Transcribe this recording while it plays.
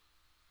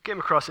Came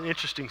across an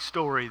interesting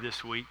story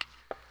this week.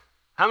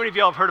 How many of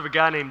y'all have heard of a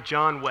guy named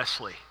John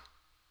Wesley?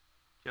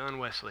 John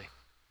Wesley.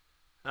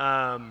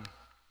 John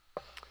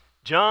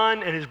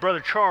and his brother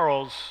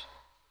Charles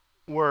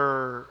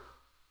were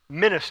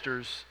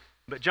ministers,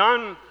 but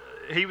John,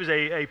 he was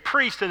a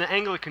priest in the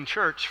Anglican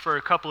Church for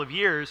a couple of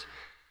years,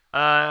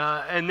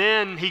 and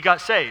then he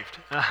got saved.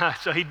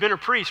 So he'd been a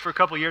priest for a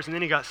couple of years, and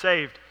then he got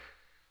saved.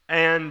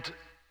 And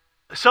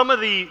some of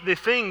the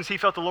things he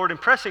felt the Lord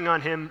impressing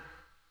on him,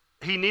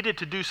 he needed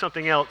to do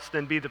something else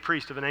than be the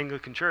priest of an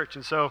Anglican church.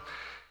 And so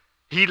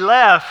he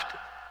left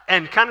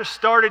and kind of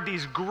started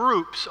these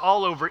groups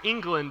all over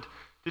England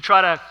to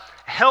try to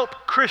help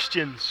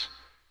Christians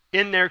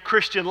in their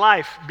Christian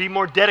life be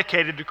more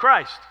dedicated to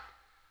Christ.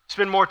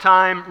 Spend more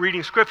time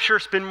reading Scripture,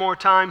 spend more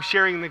time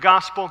sharing the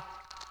gospel.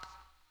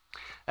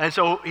 And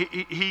so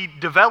he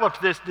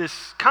developed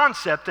this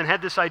concept and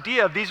had this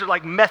idea of these are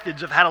like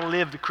methods of how to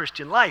live the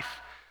Christian life.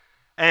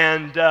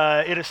 And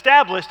it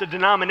established a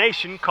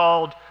denomination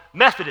called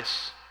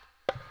Methodists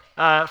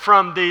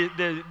from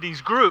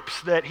these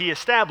groups that he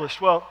established.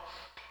 Well,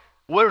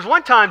 there was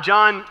one time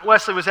John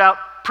Wesley was out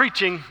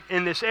preaching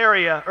in this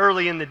area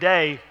early in the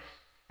day,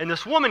 and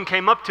this woman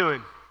came up to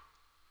him.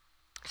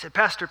 He said,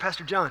 Pastor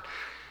John,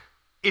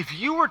 if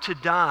you were to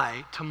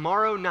die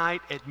tomorrow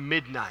night at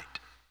midnight,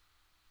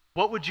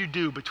 what would you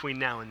do between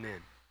now and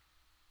then?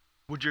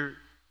 Would your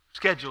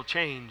schedule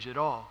change at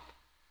all?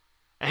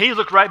 And he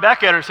looked right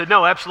back at her and said,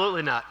 no,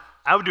 absolutely not.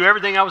 I would do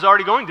everything I was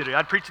already going to do.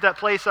 I'd preach at that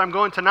place I'm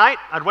going tonight.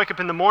 I'd wake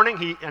up in the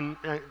morning.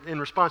 In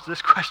response to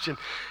this question,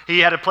 he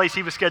had a place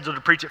he was scheduled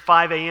to preach at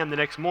 5 a.m. the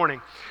next morning.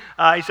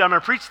 He said, I'm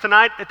going to preach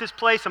tonight at this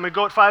place. I'm going to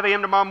go at 5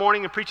 a.m. tomorrow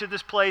morning and preach at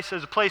this place.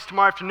 There's a place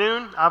tomorrow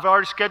afternoon I've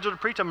already scheduled to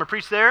preach. I'm going to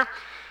preach there.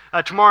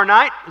 Tomorrow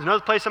night, there's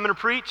another place I'm going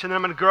to preach, and then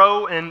I'm going to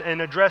grow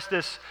and address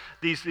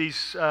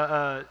these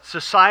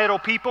societal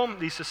people,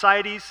 these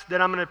societies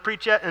that I'm going to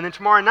preach at. And then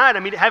tomorrow night,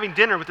 I'm having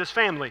dinner with this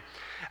family.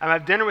 I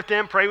have dinner with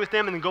them, pray with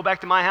them, and then go back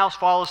to my house,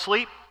 fall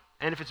asleep.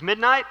 And if it's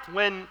midnight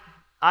when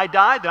I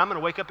die, then I'm going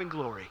to wake up in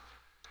glory.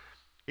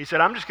 He said,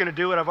 I'm just going to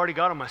do what I've already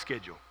got on my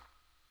schedule.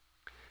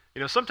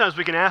 You know, sometimes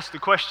we can ask the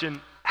question,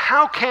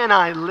 how can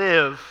I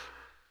live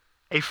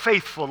a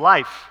faithful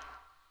life?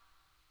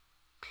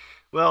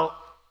 Well,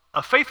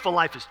 a faithful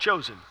life is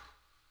chosen.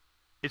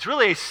 It's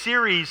really a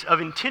series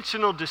of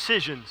intentional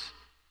decisions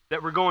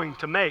that we're going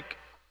to make.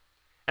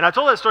 And I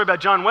told that story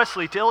about John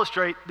Wesley to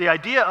illustrate the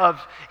idea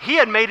of he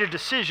had made a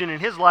decision in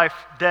his life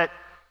that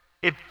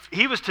if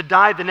he was to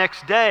die the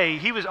next day,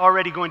 he was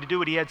already going to do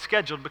what he had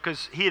scheduled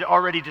because he had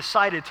already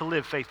decided to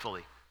live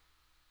faithfully.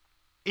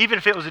 Even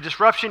if it was a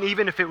disruption,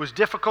 even if it was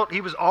difficult,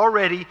 he was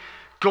already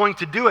going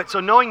to do it. So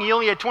knowing he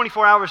only had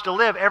 24 hours to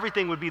live,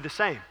 everything would be the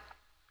same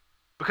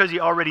because he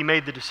already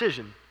made the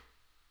decision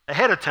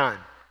ahead of time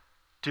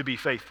to be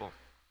faithful.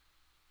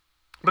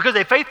 Because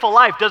a faithful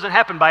life doesn't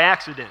happen by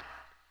accident.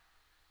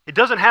 It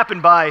doesn't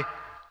happen by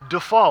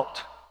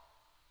default.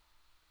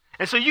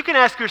 And so you can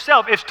ask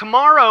yourself, if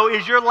tomorrow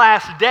is your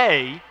last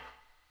day,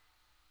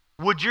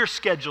 would your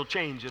schedule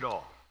change at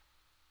all?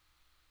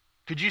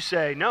 Could you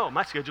say, no,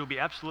 my schedule will be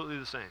absolutely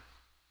the same?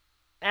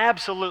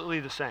 Absolutely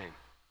the same.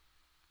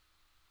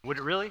 Would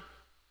it really?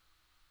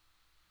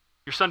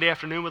 Your Sunday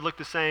afternoon would look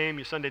the same.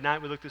 Your Sunday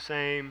night would look the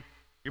same.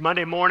 Your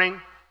Monday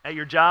morning at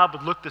your job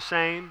would look the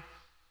same.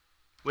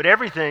 Would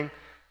everything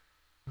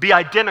be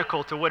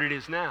identical to what it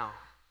is now?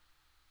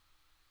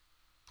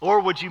 Or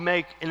would you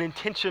make an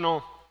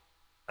intentional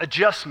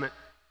adjustment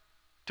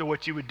to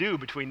what you would do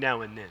between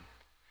now and then?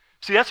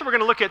 See, that's what we're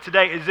going to look at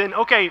today is then,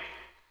 okay,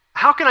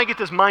 how can I get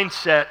this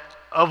mindset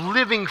of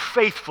living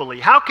faithfully?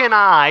 How can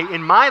I,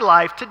 in my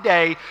life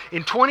today,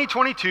 in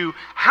 2022,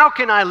 how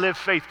can I live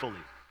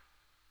faithfully?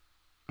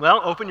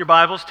 Well, open your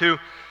Bibles to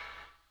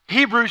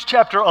Hebrews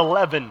chapter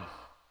 11.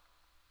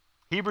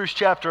 Hebrews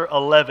chapter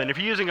 11. If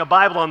you're using a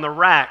Bible on the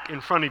rack in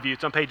front of you,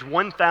 it's on page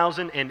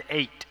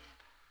 1008.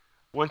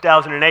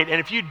 1008. And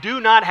if you do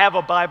not have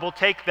a Bible,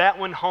 take that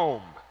one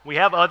home. We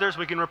have others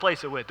we can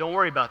replace it with. Don't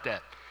worry about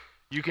that.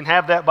 You can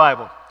have that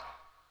Bible.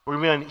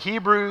 We're in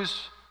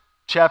Hebrews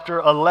chapter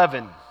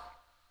 11,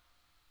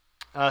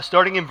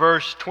 starting in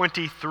verse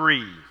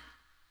 23.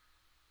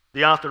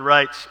 The author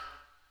writes,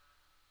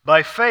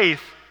 by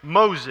faith,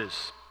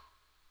 Moses,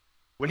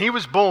 when he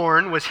was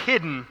born, was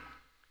hidden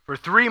for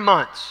 3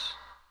 months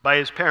by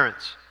his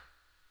parents,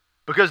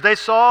 because they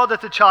saw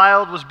that the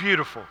child was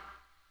beautiful,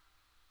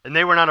 and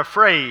they were not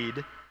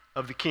afraid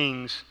of the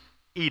king's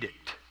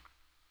edict.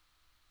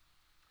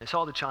 They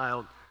saw the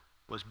child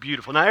was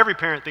beautiful. Now, every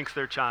parent thinks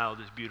their child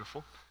is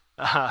beautiful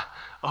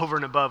over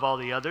and above all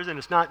the others, and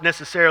it's not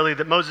necessarily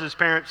that Moses'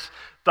 parents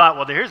thought,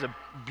 well, here's a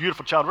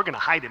beautiful child, we're going to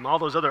hide him. All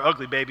those other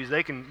ugly babies,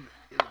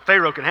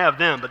 Pharaoh can have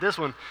them, but this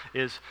one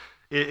is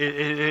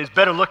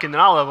better looking than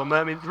all of them.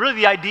 I mean, really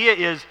the idea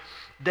is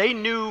they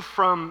knew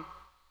from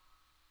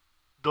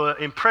the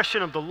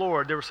impression of the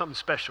Lord there was something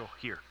special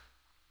here.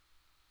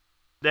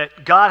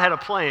 That God had a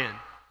plan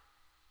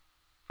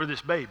for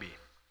this baby.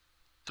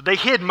 So they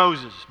hid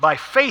Moses. By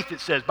faith, it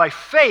says. By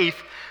faith,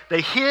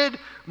 they hid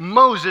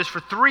Moses for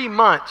 3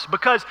 months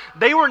because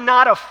they were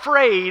not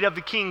afraid of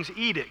the king's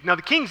edict. Now,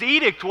 the king's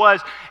edict was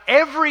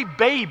every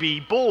baby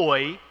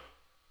boy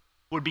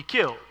would be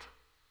killed.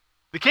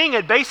 The king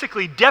had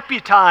basically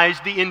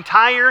deputized the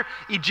entire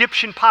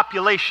Egyptian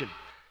population.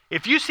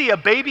 If you see a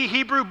baby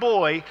Hebrew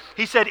boy,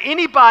 he said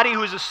anybody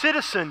who is a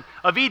citizen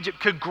of Egypt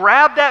could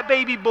grab that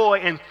baby boy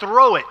and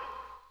throw it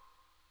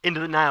into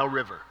the Nile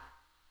River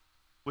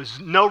with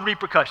no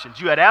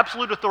repercussions. You had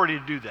absolute authority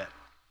to do that.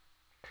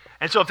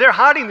 And so if they're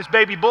hiding this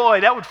baby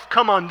boy, that would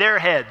come on their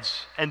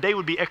heads, and they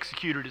would be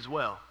executed as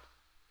well.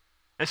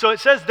 And so it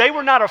says they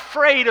were not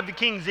afraid of the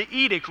king's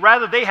edict.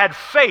 Rather, they had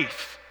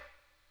faith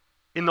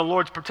in the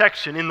Lord's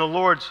protection, in the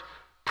Lord's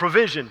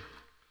provision.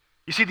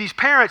 You see, these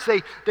parents,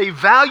 they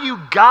value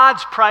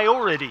God's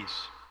priorities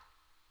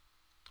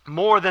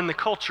more than the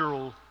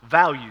cultural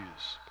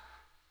values.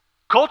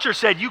 Culture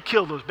said, you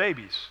kill those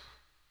babies.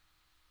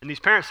 And these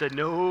parents said,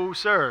 no,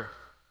 sir,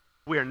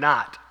 we are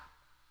not.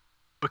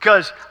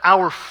 Because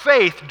our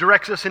faith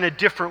directs us in a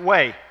different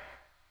way.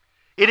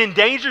 It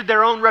endangered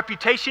their own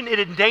reputation, it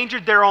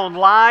endangered their own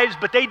lives,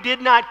 but they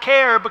did not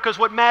care because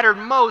what mattered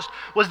most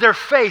was their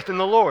faith in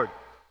the Lord.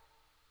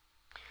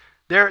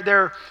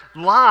 Their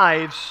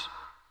lives,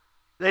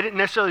 they didn't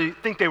necessarily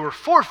think they were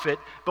forfeit,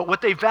 but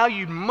what they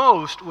valued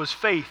most was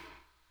faith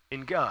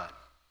in God.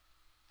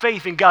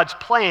 Faith in God's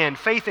plan,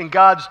 faith in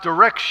God's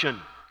direction.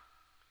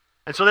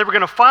 And so they were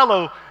going to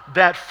follow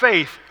that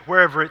faith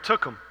wherever it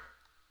took them.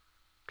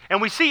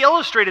 And we see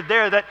illustrated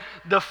there that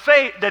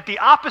the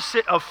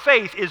opposite of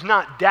faith is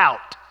not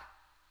doubt.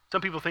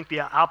 Some people think the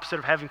opposite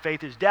of having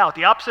faith is doubt.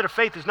 The opposite of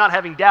faith is not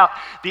having doubt.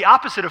 The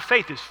opposite of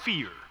faith is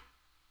fear.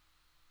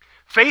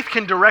 Faith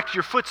can direct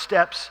your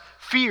footsteps.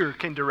 Fear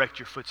can direct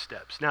your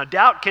footsteps. Now,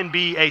 doubt can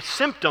be a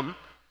symptom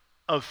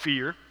of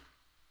fear.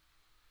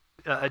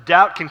 A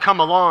doubt can come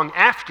along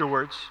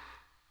afterwards.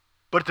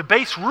 But at the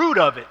base root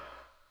of it,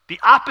 the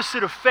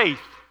opposite of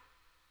faith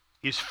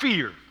is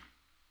fear.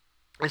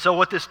 And so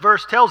what this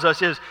verse tells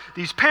us is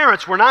these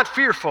parents were not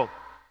fearful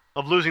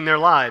of losing their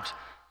lives.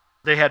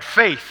 They had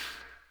faith.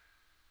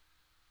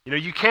 You know,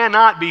 you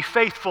cannot be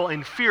faithful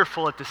and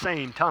fearful at the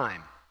same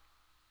time.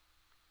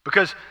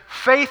 Because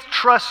faith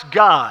trusts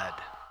God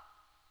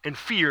and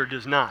fear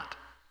does not.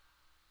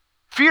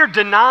 Fear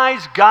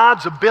denies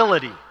God's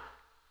ability.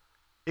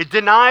 It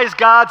denies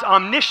God's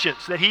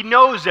omniscience, that He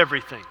knows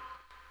everything.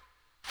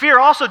 Fear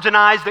also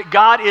denies that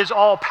God is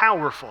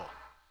all-powerful.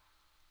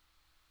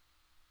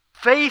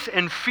 Faith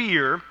and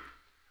fear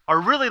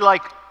are really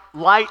like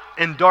light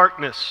and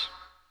darkness.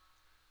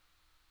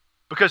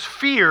 Because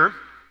fear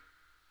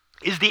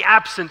is the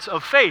absence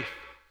of faith,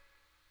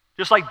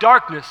 just like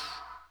darkness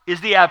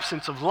is the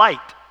absence of light.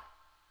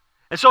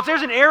 And so if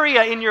there's an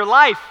area in your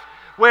life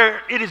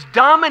where it is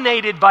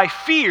dominated by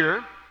fear,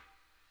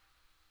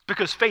 it's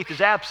because faith is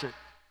absent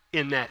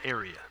in that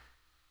area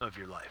of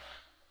your life.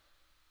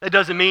 That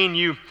doesn't mean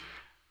you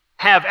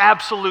have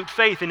absolute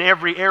faith in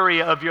every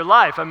area of your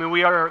life. I mean,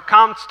 we are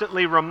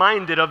constantly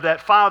reminded of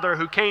that father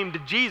who came to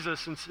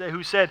Jesus and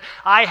who said,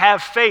 I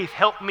have faith,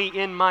 help me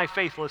in my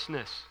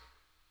faithlessness.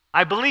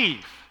 I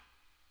believe,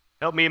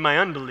 help me in my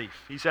unbelief.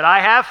 He said, I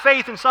have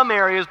faith in some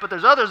areas, but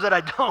there's others that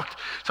I don't.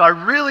 So I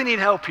really need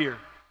help here.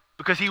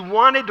 Because he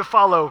wanted to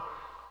follow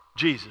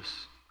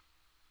Jesus.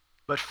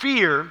 But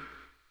fear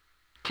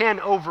can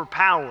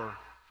overpower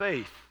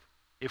faith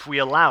if we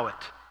allow it.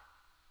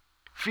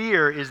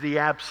 Fear is the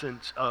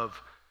absence of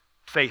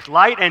faith.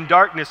 Light and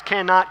darkness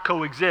cannot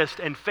coexist,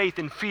 and faith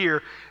and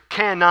fear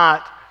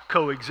cannot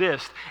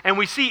coexist. And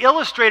we see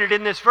illustrated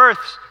in this verse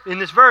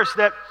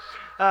that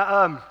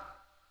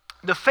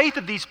the faith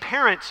of these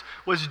parents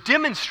was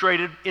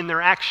demonstrated in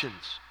their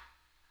actions.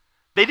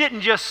 They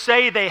didn't just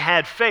say they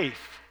had faith,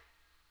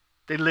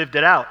 they lived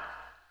it out.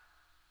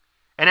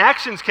 And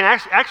actions can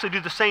actually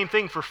do the same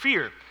thing for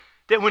fear.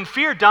 That when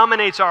fear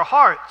dominates our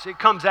hearts, it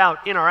comes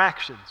out in our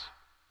actions.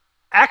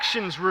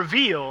 Actions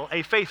reveal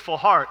a faithful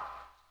heart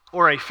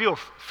or a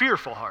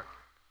fearful heart.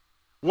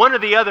 One or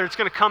the other, it's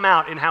going to come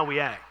out in how we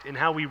act, in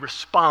how we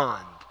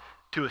respond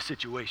to a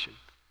situation.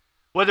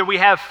 Whether we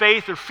have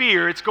faith or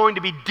fear, it's going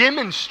to be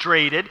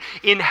demonstrated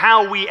in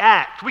how we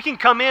act. We can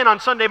come in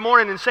on Sunday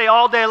morning and say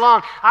all day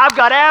long, I've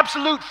got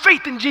absolute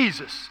faith in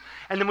Jesus.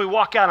 And then we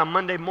walk out on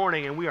Monday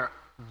morning and we are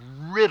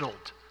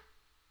riddled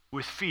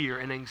with fear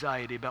and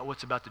anxiety about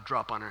what's about to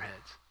drop on our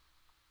heads.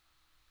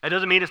 That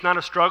doesn't mean it's not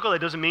a struggle. It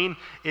doesn't mean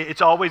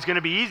it's always going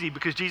to be easy,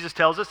 because Jesus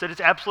tells us that it's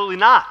absolutely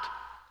not.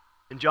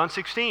 In John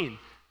 16,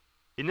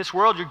 in this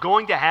world you're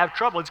going to have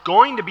trouble. It's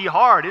going to be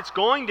hard. It's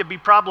going to be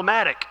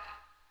problematic.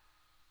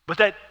 But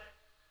that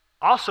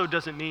also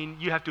doesn't mean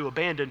you have to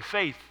abandon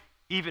faith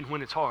even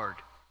when it's hard,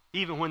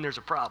 even when there's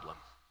a problem.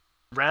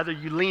 Rather,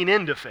 you lean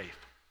into faith.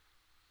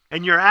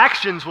 And your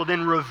actions will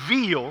then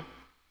reveal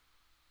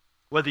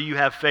whether you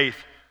have faith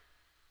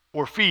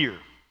or fear.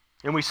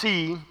 And we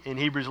see in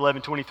Hebrews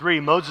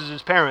 11:23,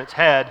 Moses' parents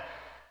had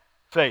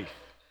faith.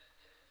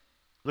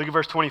 Look at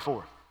verse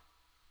 24.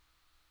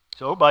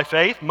 So by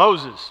faith,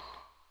 Moses,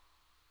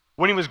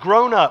 when he was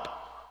grown up,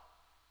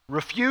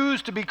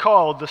 refused to be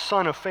called the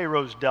son of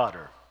Pharaoh's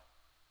daughter,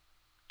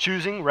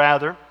 choosing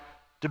rather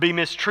to be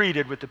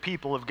mistreated with the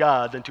people of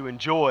God than to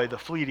enjoy the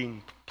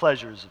fleeting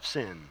pleasures of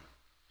sin.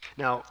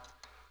 Now,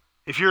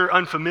 if you're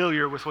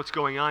unfamiliar with what's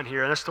going on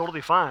here, that's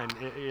totally fine.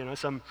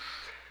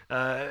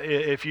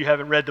 If you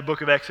haven't read the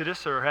book of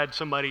Exodus or had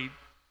somebody,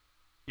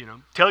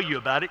 tell you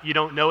about it, you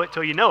don't know it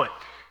till you know it.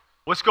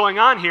 What's going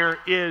on here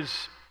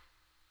is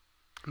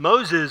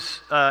Moses,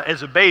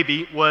 as a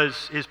baby,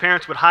 his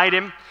parents would hide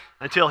him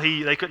until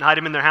they couldn't hide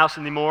him in their house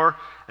anymore.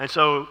 And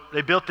so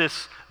they built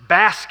this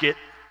basket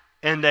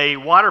and they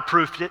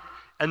waterproofed it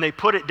and they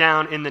put it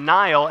down in the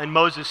Nile, and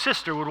Moses'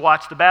 sister would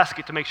watch the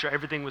basket to make sure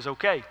everything was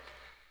okay.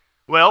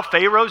 Well,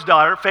 Pharaoh's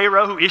daughter,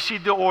 Pharaoh, who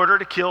issued the order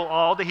to kill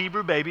all the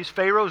Hebrew babies,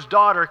 Pharaoh's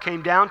daughter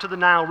came down to the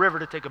Nile River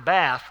to take a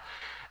bath,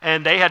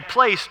 and they had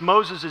placed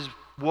Moses'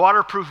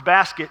 waterproof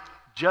basket,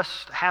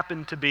 just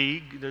happened to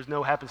be, there's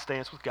no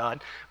happenstance with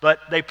God, but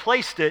they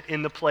placed it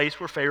in the place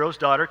where Pharaoh's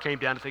daughter came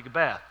down to take a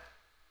bath.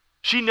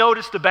 She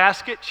noticed the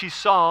basket, she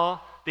saw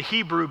the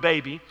Hebrew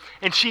baby,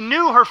 and she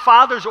knew her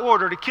father's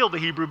order to kill the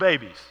Hebrew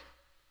babies.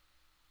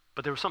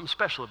 But there was something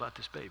special about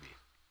this baby.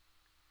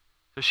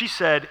 So she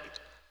said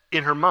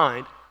in her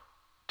mind,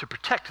 to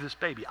protect this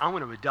baby, I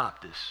want to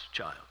adopt this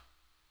child.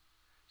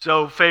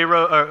 So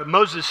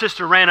Moses'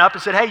 sister ran up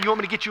and said, hey, you want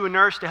me to get you a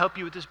nurse to help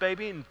you with this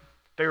baby? And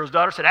Pharaoh's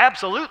daughter said,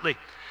 absolutely.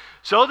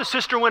 So the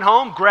sister went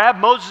home, grabbed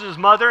Moses'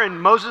 mother,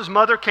 and Moses'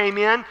 mother came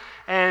in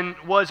and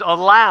was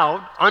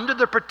allowed, under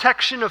the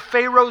protection of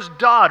Pharaoh's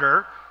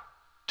daughter,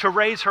 to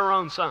raise her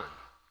own son.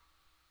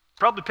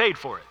 Probably paid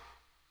for it,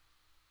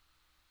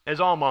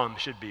 as all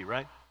moms should be,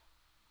 right?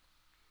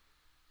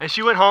 And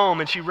she went home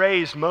and she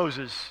raised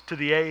Moses to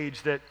the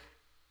age that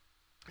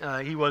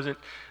he wasn't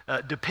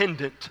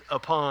dependent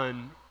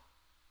upon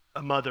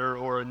a mother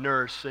or a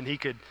nurse, and he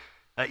could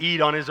eat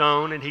on his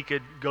own, and he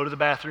could go to the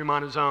bathroom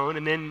on his own.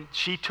 And then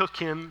she took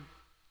him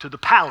to the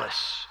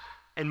palace,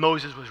 and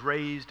Moses was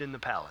raised in the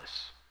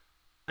palace.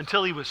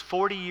 Until he was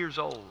 40 years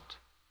old,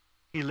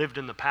 he lived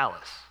in the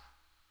palace.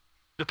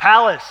 The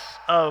palace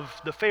of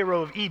the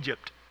Pharaoh of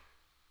Egypt,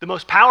 the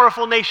most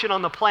powerful nation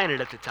on the planet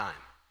at the time.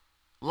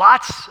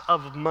 Lots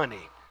of money,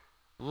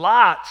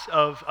 lots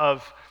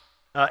of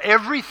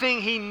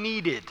everything he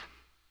needed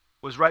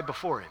was right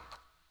before him.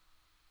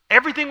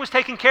 Everything was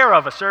taken care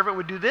of. A servant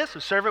would do this,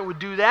 a servant would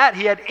do that.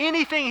 He had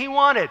anything he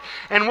wanted.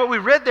 And what we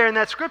read there in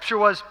that scripture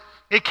was,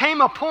 it came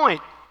a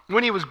point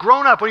when he was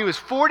grown up, when he was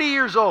 40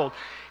 years old,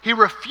 he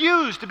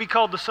refused to be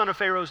called the son of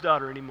Pharaoh's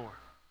daughter anymore.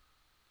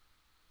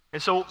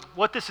 And so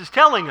what this is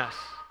telling us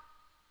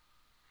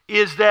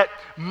is that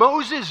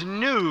Moses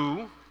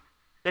knew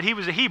that he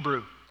was a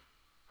Hebrew.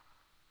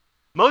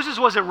 Moses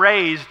wasn't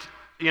raised,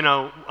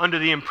 under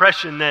the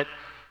impression that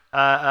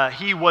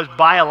he was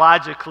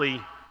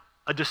biologically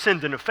a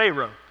descendant of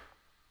Pharaoh.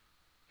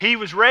 He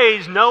was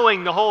raised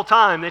knowing the whole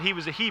time that he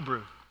was a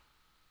Hebrew,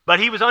 but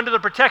he was under the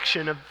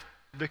protection of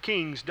the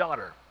king's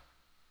daughter.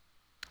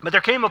 But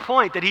there came a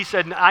point that he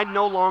said, I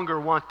no longer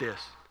want this.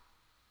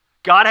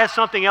 God has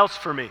something else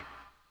for me.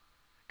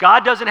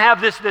 God doesn't have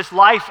this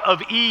life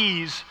of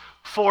ease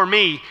for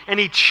me. And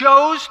he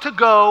chose to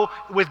go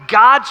with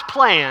God's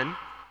plan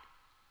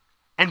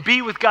and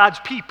be with God's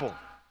people.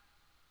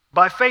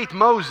 By faith,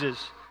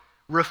 Moses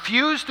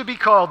refused to be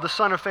called the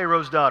son of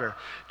Pharaoh's daughter,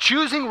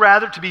 choosing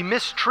rather to be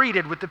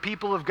mistreated with the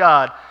people of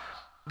God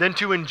than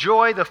to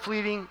enjoy the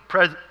fleeting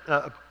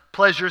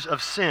pleasures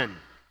of sin.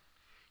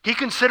 He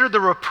considered the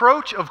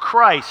reproach of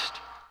Christ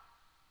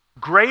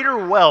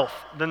greater wealth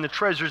than the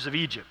treasures of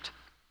Egypt,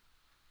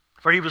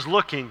 for he was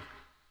looking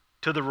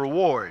to the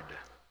reward.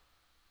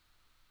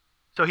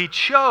 So he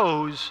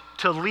chose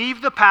to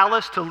leave the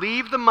palace, to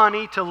leave the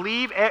money, to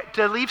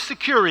leave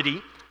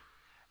security,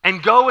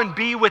 and go and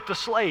be with the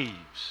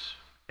slaves,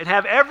 and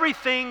have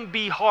everything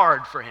be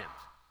hard for him.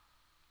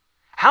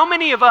 How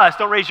many of us,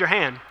 don't raise your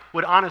hand,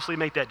 would honestly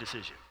make that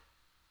decision?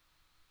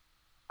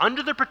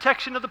 Under the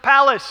protection of the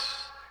palace,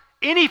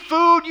 any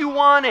food you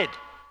wanted,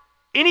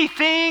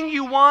 anything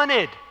you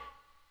wanted.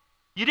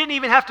 You didn't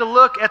even have to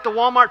look at the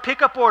Walmart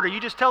pickup order. You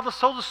just told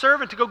the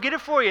servant to go get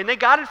it for you, and they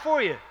got it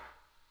for you.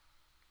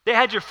 They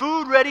had your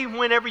food ready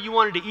whenever you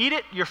wanted to eat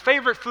it, your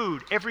favorite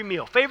food, every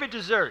meal, favorite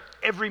dessert,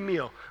 every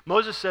meal.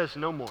 Moses says,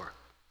 no more.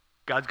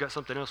 God's got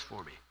something else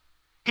for me.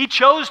 He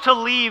chose to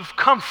leave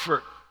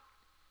comfort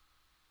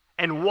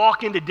and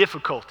walk into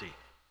difficulty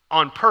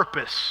on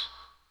purpose.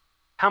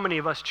 How many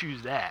of us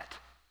choose that?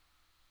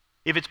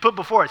 If it's put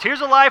before us,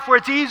 here's a life where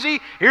it's easy,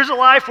 here's a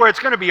life where it's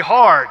going to be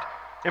hard.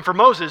 And for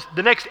Moses,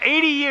 the next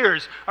 80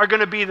 years are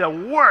going to be the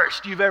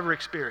worst you've ever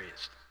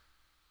experienced.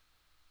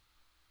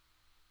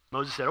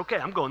 Moses said, okay,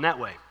 I'm going that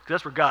way, because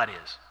that's where God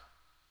is.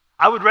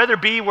 I would rather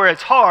be where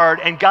it's hard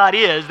and God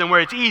is than where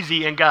it's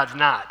easy and God's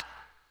not.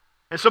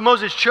 And so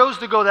Moses chose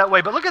to go that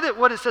way. But look at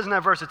what it says in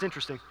that verse. It's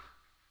interesting.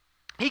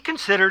 He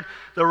considered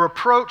the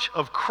reproach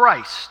of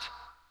Christ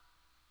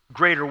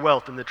greater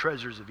wealth than the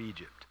treasures of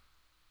Egypt.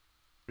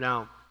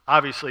 Now,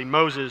 obviously,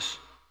 Moses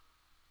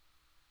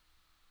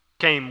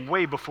came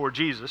way before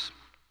Jesus.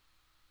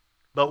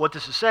 But what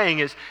this is saying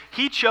is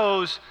he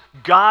chose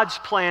God's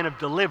plan of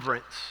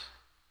deliverance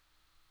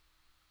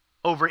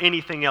over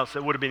anything else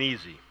that would have been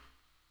easy.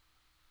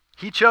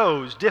 He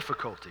chose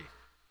difficulty.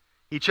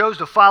 He chose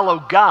to follow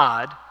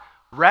God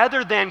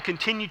rather than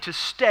continue to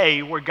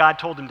stay where God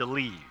told him to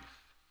leave.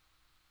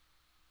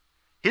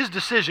 His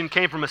decision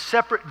came from a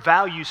separate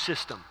value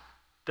system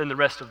than the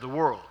rest of the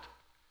world.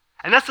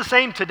 And that's the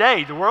same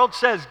today. The world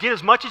says, get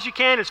as much as you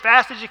can, as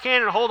fast as you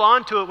can, and hold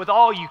on to it with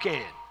all you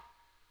can.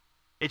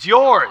 It's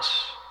yours.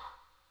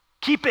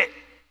 Keep it.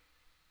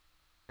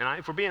 And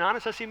if we're being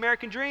honest, that's the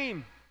American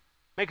dream.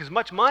 Make as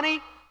much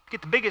money,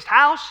 get the biggest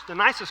house, the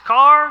nicest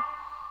car,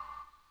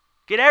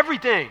 get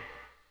everything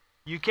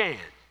you can.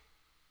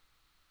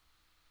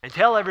 And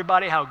tell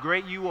everybody how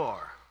great you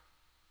are.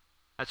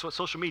 That's what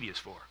social media is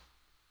for.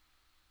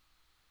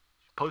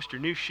 Post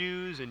your new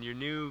shoes and your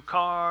new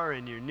car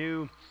and your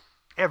new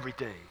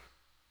everything.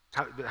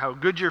 How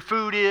good your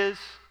food is.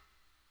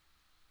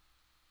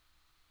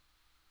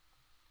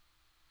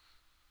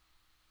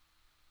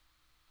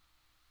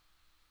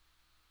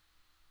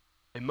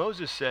 And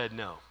Moses said,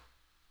 no,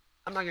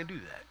 I'm not going to do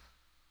that.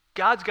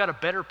 God's got a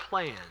better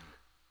plan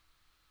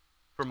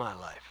for my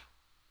life.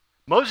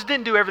 Moses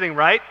didn't do everything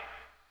right.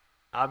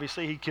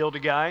 Obviously, he killed a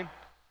guy,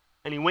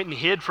 and he went and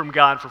hid from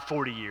God for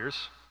 40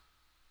 years.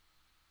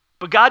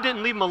 But God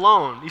didn't leave him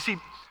alone. You see,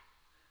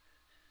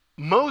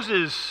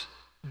 Moses'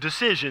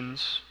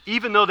 decisions,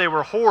 even though they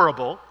were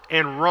horrible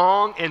and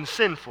wrong and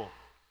sinful,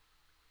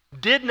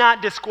 did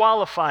not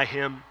disqualify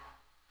him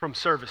from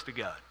service to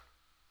God.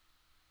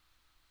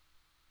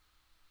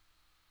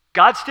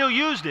 God still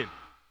used him.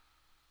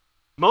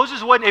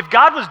 Moses wasn't, if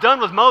God was done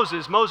with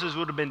Moses, Moses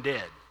would have been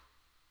dead.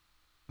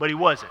 But he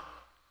wasn't.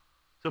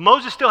 So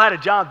Moses still had a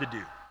job to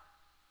do.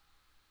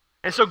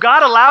 And so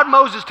God allowed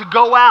Moses to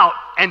go out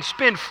and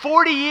spend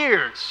 40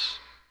 years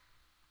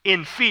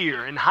in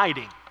fear and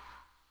hiding.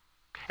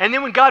 And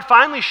then when God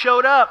finally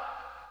showed up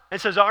and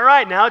says, all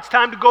right, now it's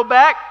time to go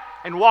back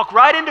and walk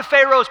right into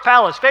Pharaoh's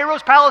palace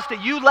that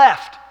you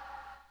left.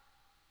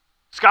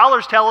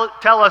 Scholars tell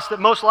us that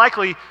most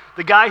likely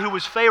the guy who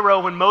was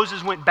Pharaoh when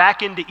Moses went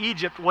back into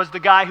Egypt was the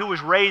guy who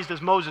was raised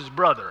as Moses'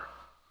 brother.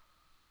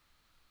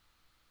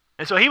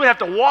 And so he would have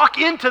to walk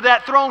into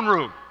that throne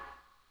room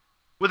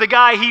with a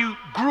guy he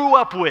grew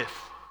up with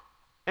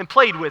and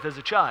played with as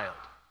a child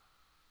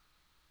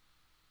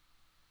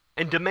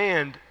and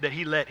demand that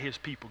he let his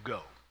people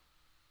go.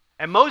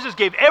 And Moses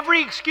gave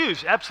every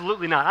excuse.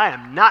 Absolutely not. I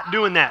am not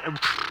doing that.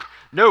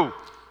 No.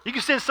 You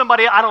can send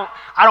somebody, I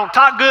don't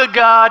talk good,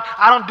 God.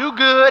 I don't do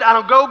good. I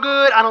don't go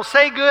good. I don't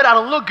say good. I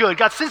don't look good.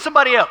 God, send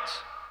somebody else.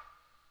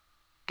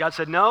 God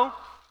said, no.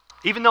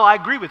 Even though I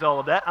agree with all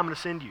of that, I'm going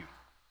to send you.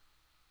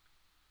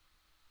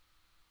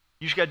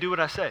 You just got to do what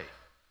I say.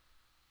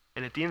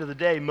 And at the end of the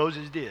day,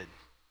 Moses did.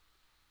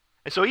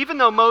 And so even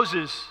though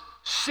Moses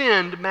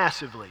sinned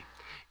massively,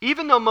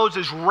 even though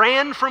Moses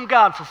ran from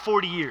God for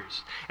 40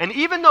 years, and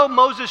even though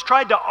Moses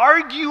tried to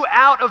argue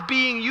out of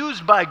being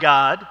used by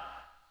God,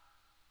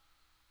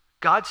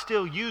 God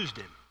still used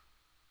him.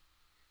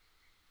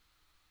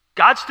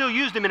 God still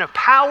used him in a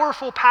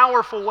powerful,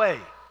 powerful way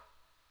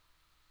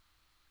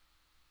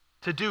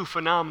to do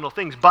phenomenal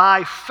things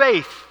by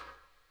faith,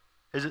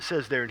 as it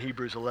says there in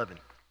Hebrews 11.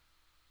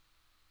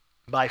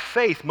 By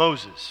faith,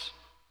 Moses,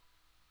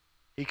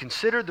 he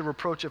considered the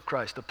reproach of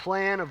Christ, the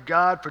plan of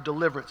God for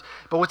deliverance.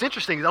 But what's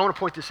interesting is I want to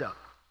point this out.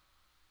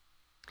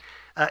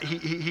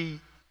 He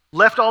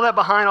left all that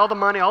behind, all the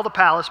money, all the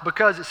palace,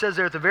 because it says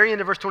there at the very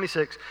end of verse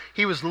 26,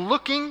 he was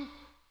looking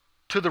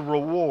to the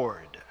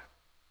reward.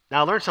 Now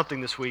I learned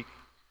something this week.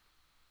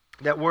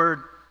 That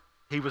word,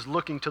 he was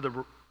looking to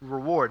the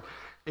reward.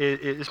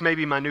 This may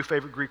be my new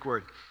favorite Greek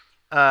word.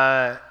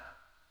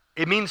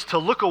 It means to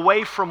look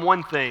away from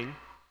one thing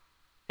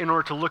in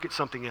order to look at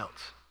something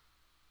else.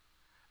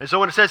 And so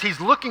when it says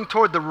he's looking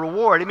toward the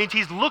reward, it means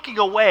he's looking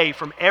away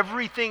from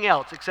everything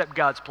else except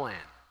God's plan.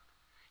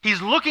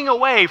 He's looking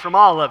away from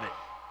all of it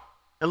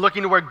and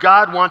looking to where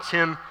God wants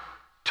him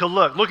to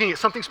look, looking at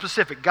something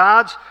specific,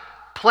 God's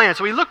plan.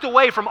 So he looked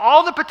away from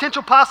all the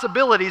potential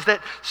possibilities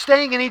that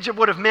staying in Egypt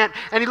would have meant,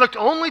 and he looked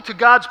only to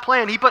God's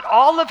plan. He put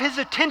all of his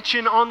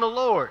attention on the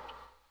Lord,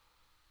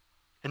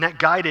 and that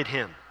guided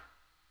him.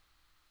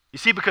 You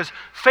see, because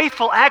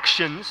faithful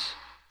actions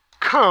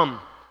come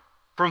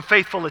from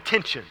faithful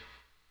attention.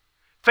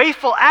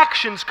 Faithful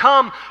actions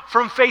come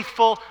from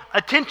faithful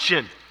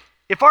attention.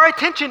 If our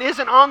attention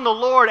isn't on the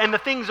Lord and the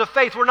things of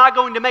faith, we're not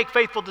going to make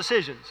faithful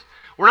decisions.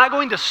 We're not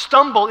going to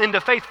stumble into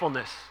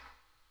faithfulness.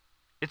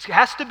 It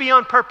has to be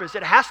on purpose.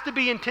 It has to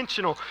be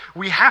intentional.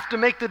 We have to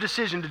make the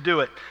decision to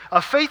do it.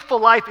 A faithful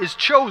life is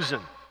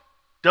chosen.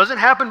 Doesn't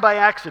happen by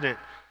accident.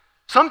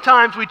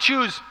 Sometimes we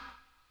choose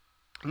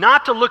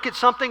not to look at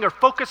something or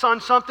focus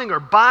on something or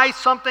buy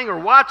something or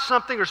watch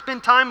something or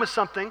spend time with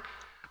something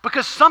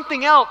because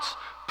something else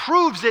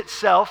proves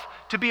itself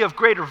to be of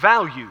greater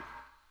value.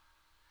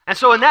 And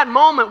so in that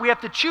moment, we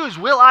have to choose,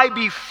 will I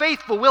be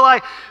faithful? Will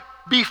I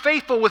be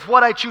faithful with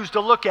what I choose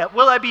to look at?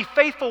 Will I be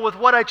faithful with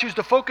what I choose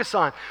to focus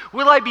on?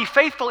 Will I be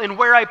faithful in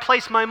where I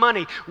place my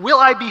money? Will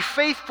I be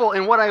faithful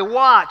in what I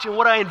watch and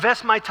what I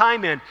invest my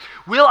time in?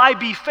 Will I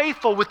be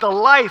faithful with the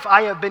life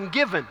I have been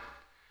given?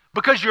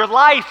 Because your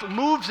life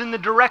moves in the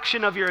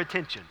direction of your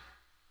attention.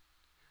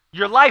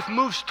 Your life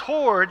moves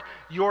toward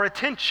your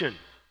attention.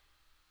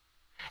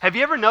 Have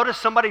you ever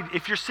noticed somebody,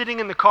 if you're sitting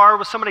in the car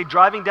with somebody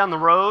driving down the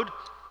road,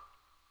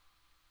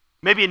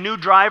 maybe a new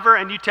driver,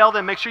 and you tell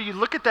them, make sure you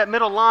look at that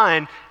middle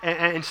line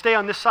and stay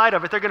on this side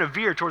of it, they're going to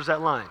veer towards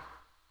that line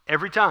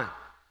every time.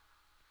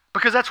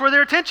 Because that's where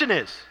their attention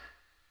is.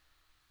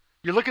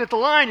 You're looking at the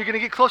line, you're going to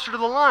get closer to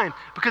the line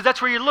because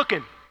that's where you're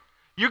looking.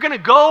 You're going to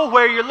go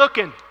where you're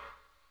looking.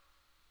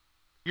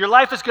 Your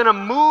life is going to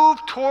move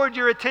toward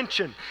your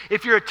attention.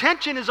 If your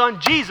attention is on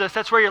Jesus,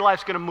 that's where your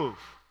life's going to move.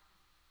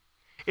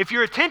 If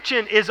your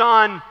attention is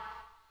on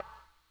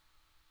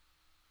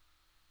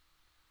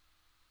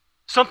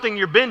something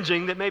you're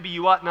binging that maybe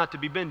you ought not to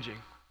be binging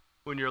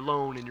when you're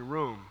alone in your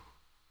room,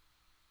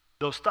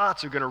 those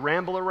thoughts are going to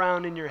ramble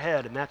around in your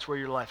head, and that's where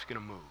your life's going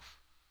to move.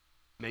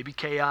 Maybe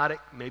chaotic,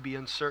 maybe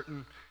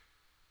uncertain,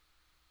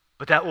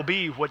 but that will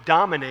be what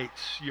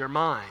dominates your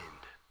mind.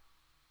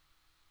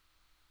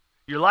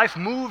 Your life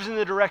moves in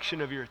the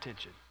direction of your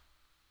attention.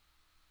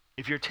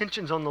 If your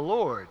attention's on the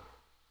Lord,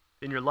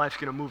 then your life's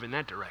going to move in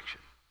that direction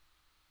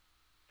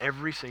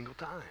every single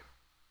time.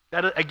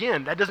 That,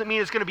 again, that doesn't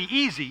mean it's going to be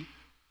easy,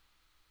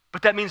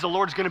 but that means the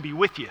Lord's going to be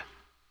with you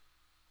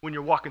when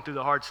you're walking through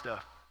the hard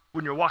stuff,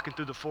 when you're walking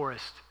through the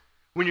forest,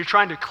 when you're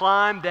trying to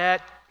climb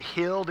that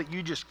hill that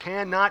you just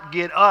cannot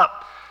get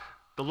up.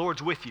 The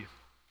Lord's with you,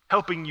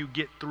 helping you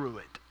get through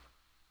it.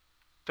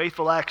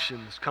 Faithful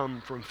actions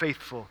come from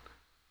faithful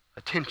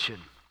attention.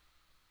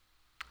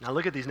 Now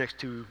look at these next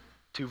two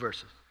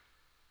verses.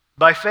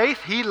 By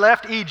faith he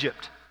left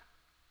Egypt,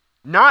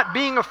 not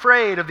being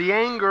afraid of the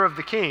anger of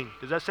the king.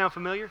 Does that sound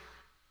familiar?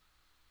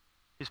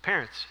 His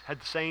parents had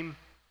the same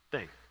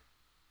thing.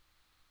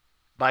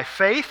 By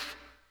faith,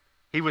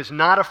 he was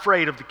not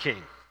afraid of the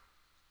king,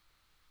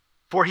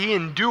 for he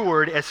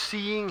endured as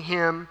seeing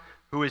him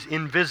who is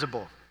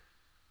invisible.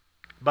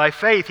 By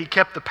faith, he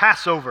kept the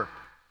Passover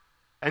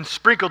and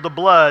sprinkled the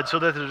blood so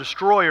that the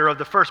destroyer of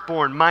the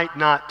firstborn might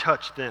not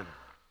touch them.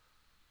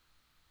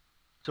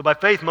 So by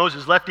faith,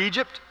 Moses left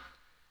Egypt,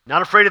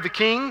 not afraid of the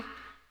king,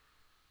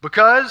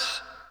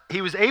 because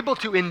he was able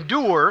to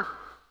endure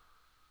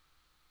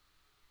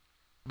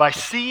by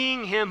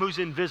seeing him who's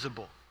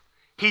invisible.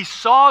 He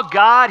saw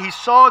God,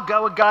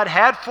 what God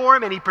had for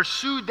him, and he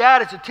pursued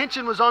that. His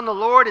attention was on the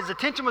Lord, his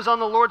attention was on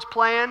the Lord's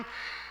plan,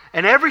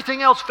 and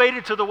everything else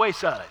faded to the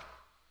wayside.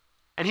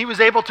 And he was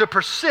able to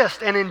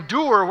persist and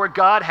endure where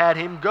God had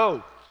him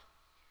go.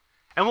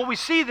 And what we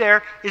see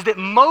there is that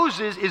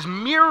Moses is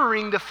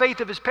mirroring the faith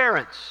of his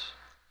parents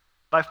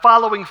by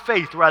following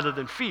faith rather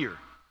than fear.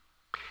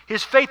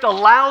 His faith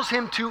allows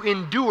him to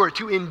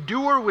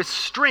endure with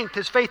strength.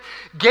 His faith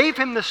gave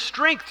him the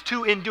strength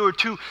to endure,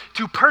 to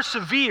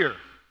persevere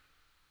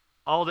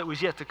all that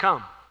was yet to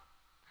come.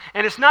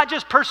 And it's not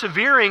just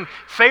persevering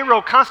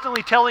Pharaoh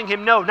constantly telling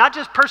him no, not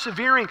just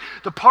persevering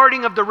the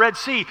parting of the Red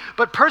Sea,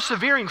 but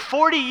persevering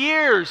 40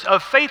 years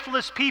of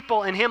faithless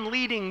people and him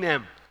leading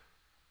them,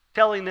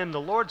 telling them the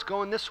Lord's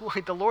going this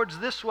way, the Lord's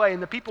this way,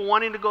 and the people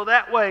wanting to go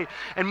that way.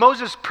 And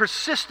Moses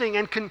persisting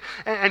and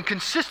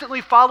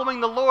consistently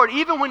following the Lord,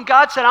 even when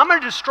God said, I'm going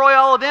to destroy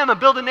all of them and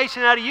build a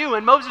nation out of you.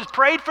 And Moses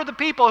prayed for the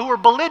people who were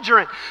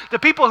belligerent, the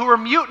people who were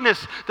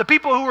mutinous, the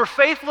people who were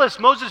faithless.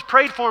 Moses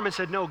prayed for them and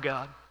said, no,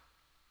 God,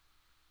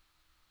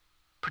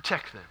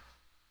 protect them.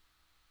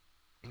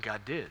 And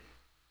God did.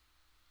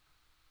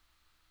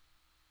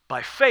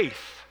 By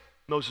faith,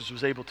 Moses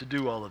was able to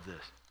do all of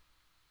this.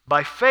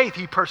 By faith,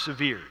 he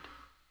persevered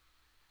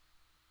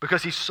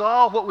because he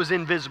saw what was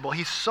invisible.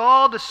 He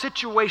saw the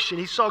situation.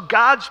 He saw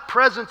God's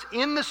presence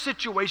in the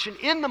situation,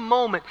 in the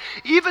moment.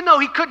 Even though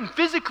he couldn't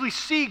physically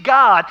see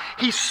God,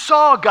 he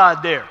saw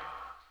God there.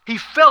 He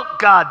felt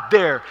God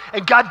there,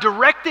 and God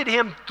directed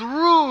him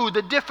through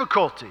the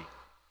difficulty.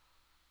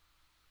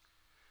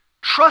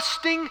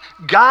 Trusting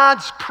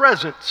God's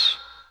presence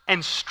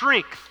and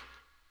strength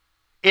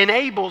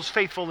enables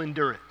faithful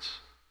endurance.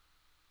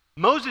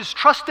 Moses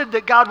trusted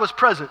that God was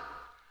present.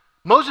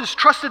 Moses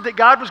trusted that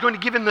God was going to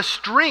give him the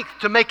strength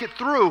to make it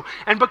through.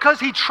 And because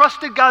he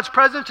trusted God's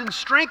presence and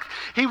strength,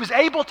 he was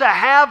able to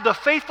have the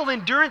faithful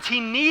endurance he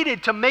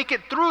needed to make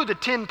it through the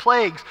 10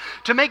 plagues,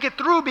 to make it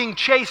through being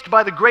chased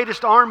by the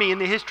greatest army in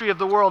the history of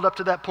the world up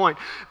to that point,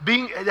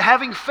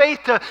 having faith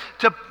to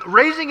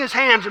raising his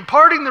hands and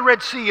parting the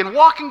Red Sea and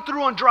walking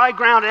through on dry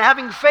ground, and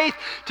having faith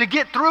to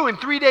get through. And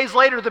 3 days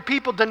later, the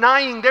people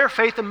denying their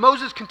faith and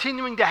Moses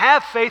continuing to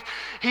have faith.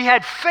 He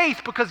had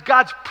faith because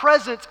God's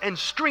presence and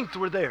strength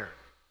were there.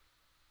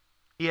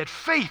 He had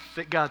faith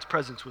that God's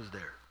presence was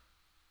there.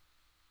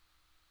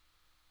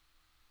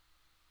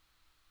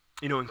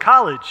 You know, in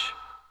college,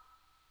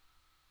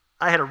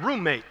 I had a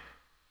roommate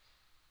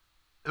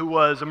who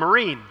was a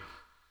Marine.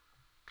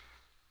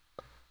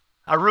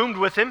 I roomed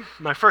with him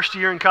my first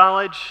year in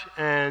college,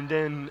 and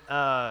then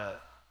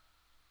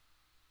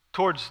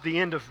towards the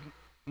end of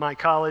my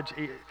college.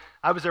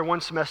 I was there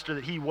one semester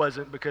that he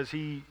wasn't because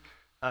he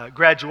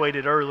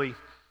graduated early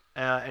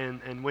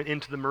and went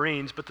into the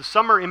Marines. But the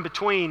summer in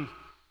between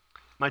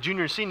my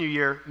junior and senior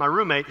year, my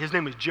roommate, his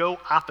name was Joe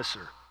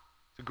Officer.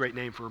 It's a great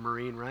name for a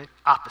Marine, right?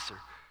 Officer.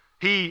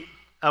 He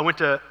went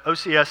to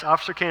OCS,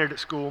 Officer Candidate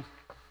School,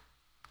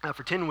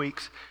 for 10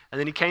 weeks, and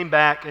then he came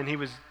back and he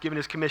was given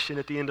his commission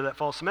at the end of that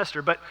fall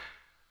semester. But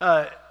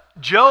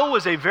Joe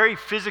was a very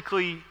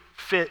physically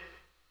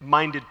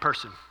fit-minded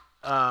person.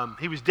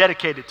 He was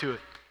dedicated to it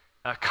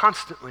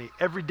constantly,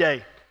 every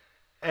day.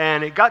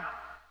 And it got,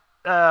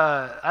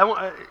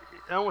 I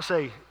don't want to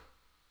say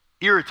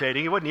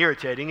irritating. It wasn't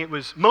irritating. It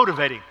was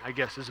motivating, I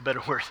guess is a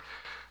better word.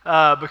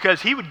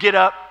 Because he would get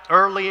up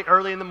early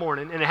in the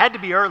morning, and it had to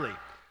be early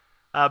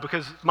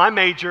because my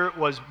major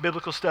was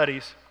biblical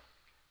studies.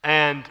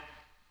 And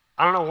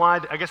I don't know why,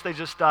 I guess they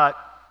just thought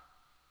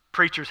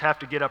preachers have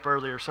to get up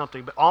early or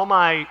something, but all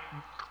my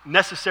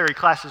necessary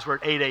classes were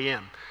at 8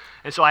 a.m.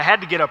 And so I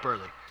had to get up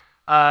early.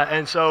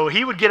 And so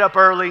he would get up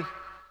early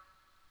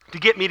to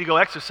get me to go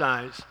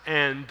exercise.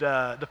 And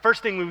the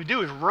first thing we would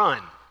do is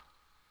run.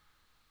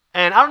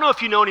 And I don't know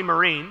if you know any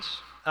Marines.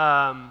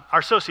 Our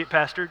associate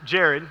pastor,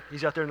 Jared,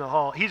 he's out there in the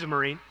hall, he's a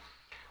Marine.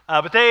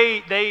 But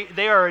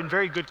they are in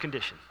very good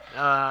condition.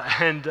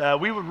 And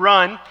we would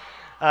run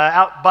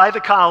out by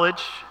the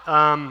college,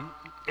 and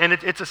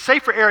it's a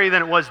safer area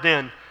than it was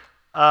then.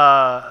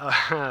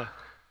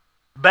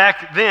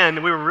 Back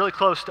then, we were really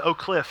close to Oak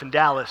Cliff in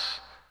Dallas,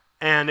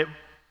 and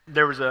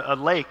there was a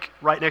lake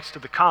right next to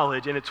the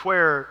college, and it's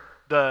where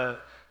the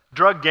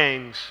drug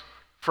gangs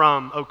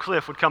from Oak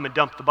Cliff would come and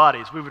dump the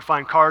bodies. We would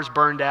find cars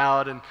burned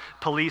out and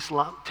police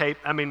tape.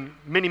 I mean,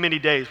 many, many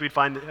days we'd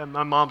find,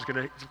 my mom's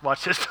going to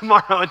watch this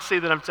tomorrow and see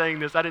that I'm saying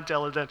this. I didn't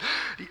tell her then.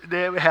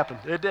 It happened.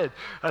 It did.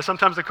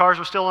 Sometimes the cars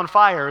were still on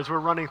fire as we're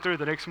running through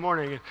the next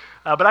morning.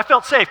 But I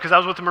felt safe because I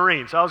was with the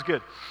Marines, so I was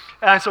good.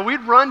 And so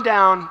we'd run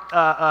down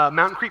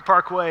Mountain Creek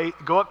Parkway,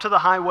 go up to the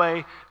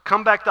highway,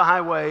 come back the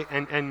highway,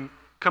 and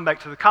come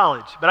back to the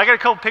college. But I got a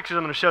couple pictures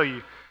I'm going to show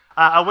you.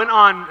 I went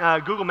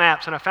on Google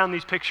Maps and I found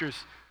these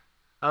pictures.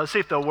 Let's see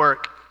if they'll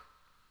work.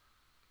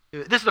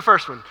 This is the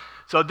first one.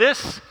 So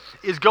this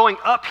is going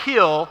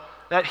uphill,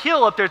 that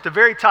hill up there at the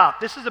very top.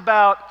 This is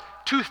about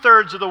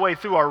 2/3 of the way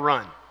through our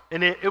run.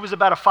 And it was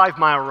about a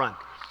 5-mile run.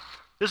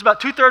 This is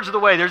about 2/3 of the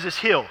way. There's this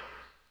hill.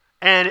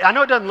 And I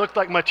know it doesn't look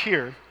like much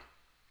here,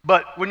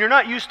 but when you're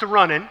not used to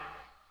running,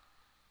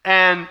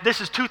 and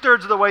this is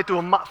 2/3 of the way through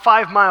a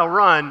 5-mile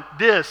run,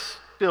 this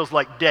feels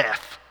like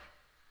death.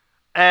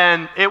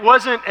 And it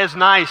wasn't as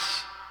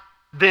nice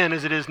then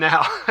as it is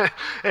now.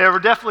 There were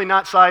definitely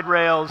not side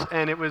rails,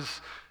 and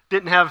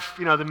didn't have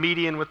the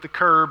median with the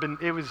curb,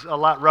 and it was a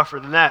lot rougher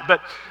than that.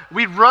 But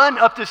we'd run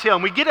up this hill,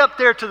 and we get up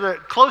there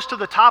close to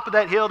the top of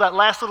that hill, that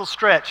last little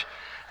stretch,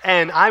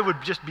 and I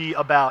would just be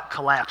about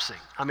collapsing.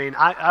 I mean,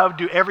 I would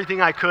do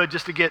everything I could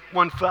just to get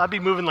one foot. I'd be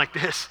moving like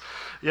this,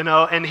 and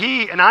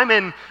I'm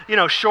in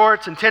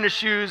shorts and tennis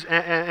shoes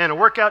and a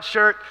workout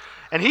shirt,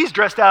 and he's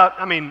dressed out.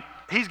 I mean,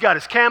 he's got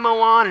his camo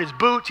on and his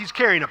boots. He's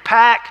carrying a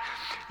pack,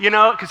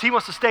 because he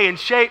wants to stay in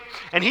shape,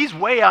 and he's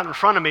way out in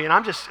front of me, and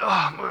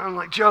I'm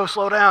like, Joe,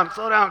 slow down,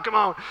 come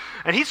on.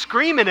 And he's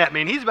screaming at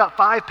me, and he's about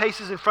 5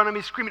 paces in front of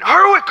me screaming,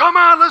 Hurwick, come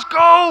on, let's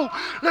go,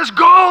 let's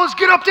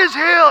get up this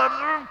hill.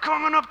 I'm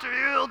coming up the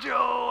hill, Joe,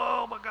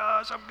 oh my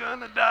gosh, I'm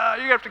gonna die.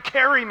 You have to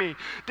carry me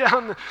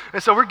down.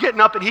 And so we're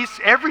getting up, and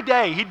every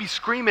day he'd be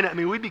screaming at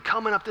me. We'd be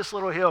coming up this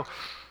little hill,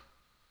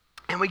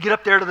 and we get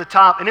up there to the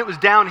top, and it was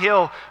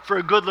downhill for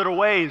a good little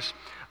ways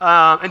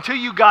until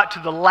you got to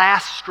the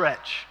last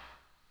stretch.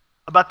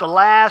 About the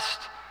last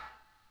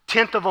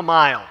 1/10 of a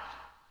mile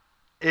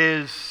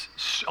is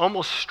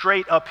almost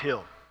straight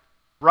uphill.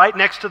 Right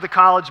next to the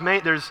college,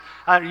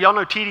 y'all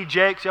know T.D.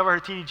 Jakes. You ever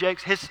heard of T.D.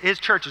 Jakes? His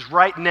church is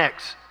right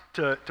next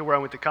to where I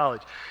went to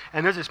college.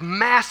 And there's this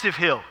massive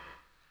hill.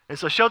 And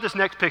so show this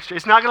next picture.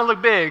 It's not going to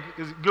look big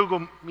because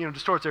Google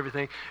distorts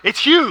everything. It's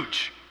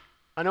huge.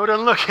 I know it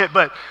doesn't look it,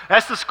 but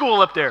that's the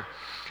school up there.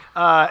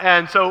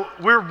 And so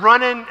we're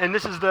running, and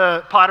this is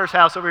the Potter's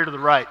house over here to the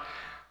right.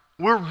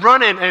 We're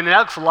running, and it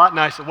looks a lot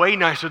nicer, way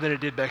nicer than it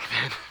did back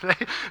then.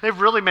 They've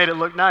really made it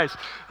look nice.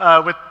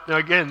 With,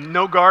 again,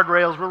 no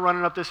guardrails. We're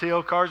running up this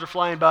hill. Cars are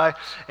flying by,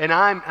 and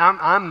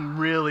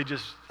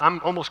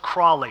I'm almost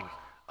crawling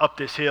up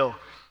this hill.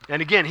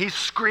 And again, he's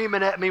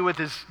screaming at me with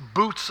his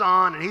boots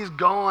on, and he's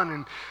going,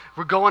 and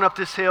we're going up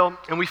this hill,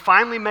 and we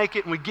finally make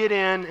it, and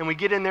we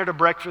get in there to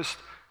breakfast,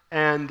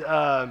 and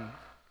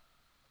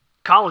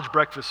college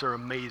breakfasts are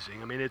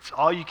amazing. I mean, it's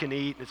all you can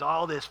eat. It's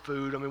all this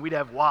food. I mean, we'd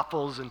have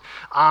waffles and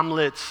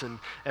omelets and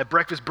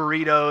breakfast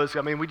burritos.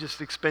 I mean, we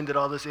just expended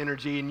all this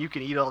energy, and you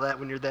can eat all that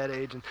when you're that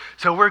age. And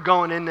so we're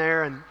going in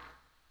there, and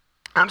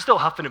I'm still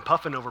huffing and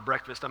puffing over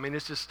breakfast. I mean,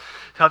 it's just,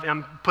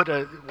 I'm put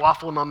a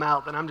waffle in my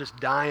mouth, and I'm just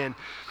dying.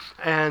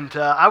 And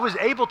I was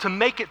able to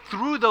make it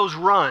through those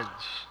runs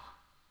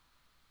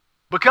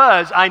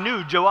because I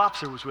knew Joe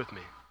Officer was with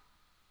me.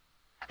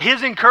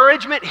 His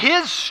encouragement,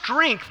 his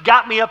strength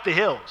got me up the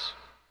hills.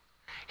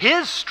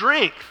 His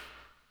strength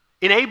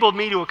enabled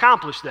me to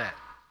accomplish that.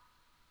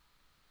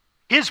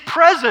 His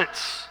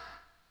presence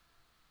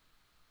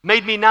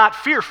made me not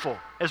fearful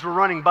as we're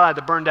running by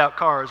the burned out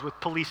cars with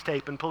police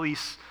tape and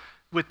police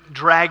with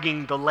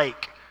dragging the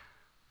lake.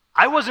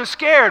 I wasn't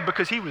scared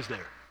because he was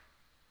there.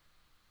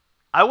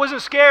 I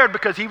wasn't scared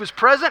because he was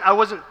present.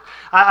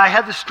 I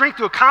had the strength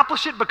to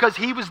accomplish it because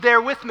he was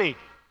there with me.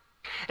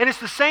 And it's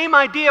the same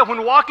idea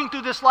when walking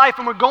through this life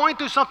and we're going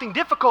through something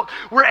difficult.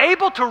 We're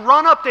able to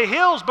run up the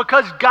hills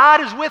because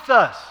God is with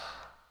us.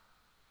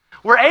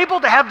 We're able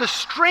to have the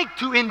strength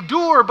to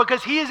endure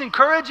because he is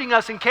encouraging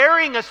us and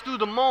carrying us through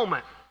the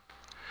moment.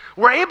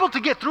 We're able to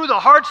get through the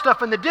hard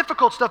stuff and the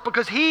difficult stuff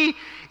because he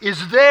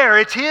is there.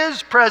 It's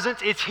his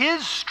presence, it's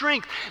his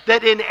strength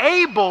that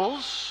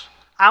enables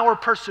our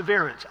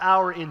perseverance,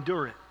 our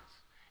endurance.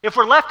 If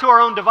we're left to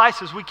our own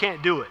devices, we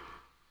can't do it.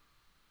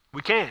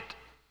 We can't.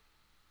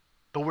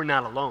 But we're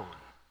not alone.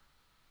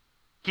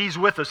 He's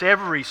with us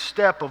every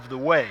step of the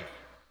way.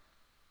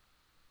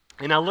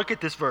 And now look at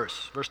this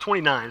verse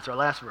 29, it's our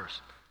last verse.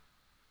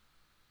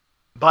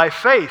 By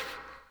faith,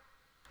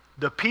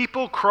 the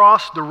people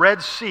crossed the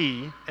Red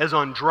Sea as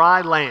on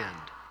dry land.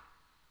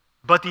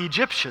 But the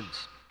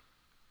Egyptians,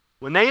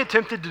 when they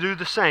attempted to do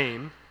the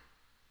same,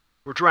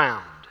 were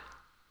drowned.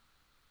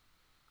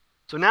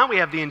 So now we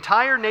have the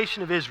entire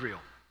nation of Israel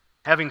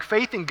having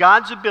faith in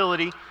God's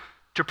ability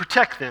to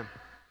protect them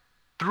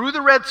through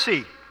the Red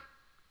Sea.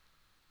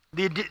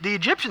 The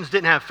Egyptians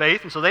didn't have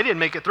faith, and so they didn't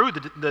make it through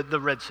the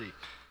Red Sea.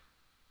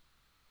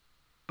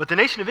 But the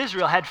nation of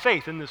Israel had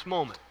faith in this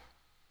moment.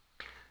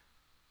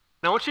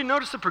 Now I want you to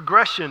notice the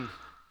progression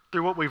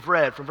through what we've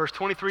read from verse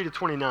 23 to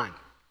 29.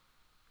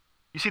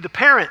 You see, the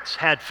parents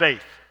had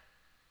faith,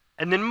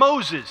 and then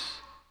Moses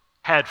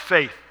had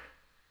faith,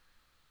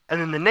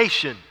 and then the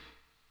nation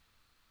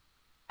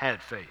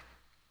had faith.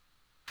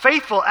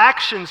 Faithful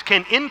actions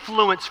can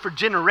influence for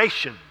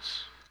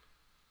generations.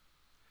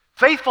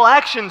 Faithful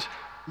actions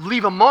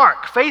leave a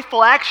mark.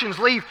 Faithful actions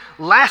leave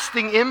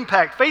lasting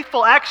impact.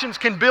 Faithful actions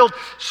can build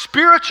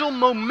spiritual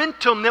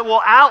momentum that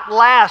will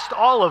outlast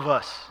all of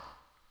us.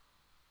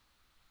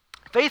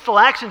 Faithful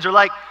actions are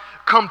like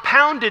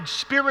compounded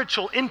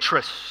spiritual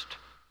interest.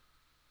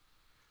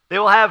 They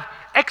will have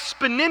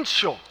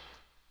exponential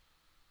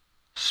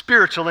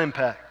spiritual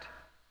impact.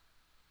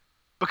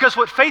 Because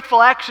what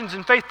faithful actions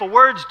and faithful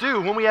words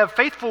do, when we have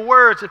faithful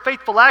words and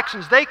faithful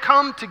actions, they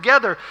come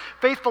together,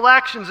 faithful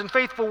actions and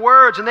faithful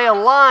words, and they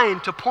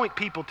align to point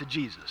people to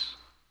Jesus.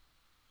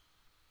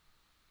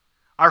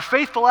 Our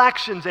faithful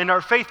actions and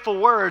our faithful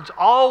words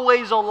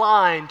always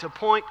align to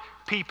point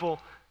people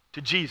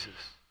to Jesus.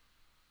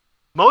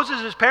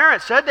 Moses'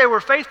 parents said they were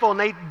faithful, and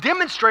they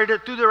demonstrated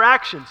it through their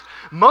actions.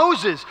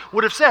 Moses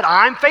would have said,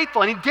 I'm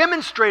faithful, and he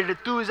demonstrated it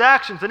through his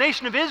actions. The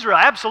nation of Israel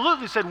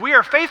absolutely said, we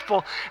are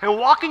faithful, and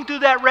walking through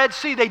that Red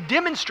Sea, they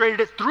demonstrated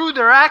it through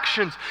their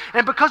actions.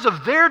 And because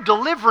of their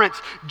deliverance,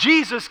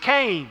 Jesus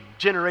came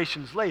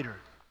generations later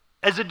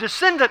as a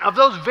descendant of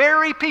those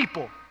very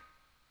people.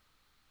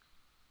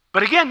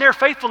 But again, their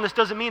faithfulness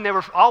doesn't mean they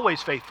were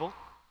always faithful.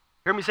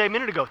 You heard me say a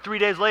minute ago, 3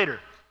 days later.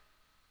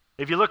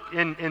 If you look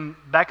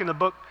back in the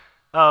book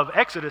of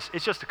Exodus,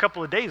 it's just a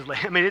couple of days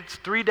later. I mean, it's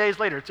 3 days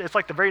later. It's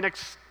like the very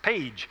next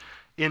page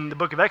in the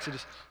book of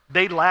Exodus.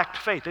 They lacked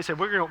faith. They said,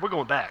 we're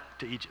going back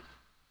to Egypt.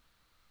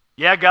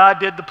 Yeah, God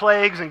did the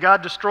plagues, and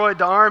God destroyed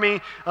the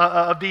army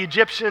of the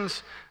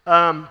Egyptians,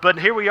 but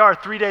here we are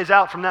 3 days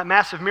out from that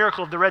massive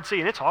miracle of the Red Sea,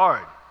 and it's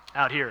hard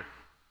out here.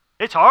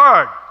 It's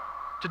hard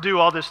to do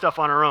all this stuff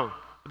on our own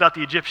without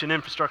the Egyptian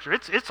infrastructure.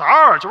 It's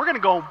hard, so we're going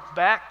to go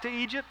back to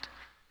Egypt.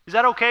 Is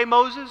that okay,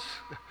 Moses?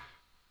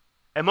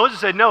 And Moses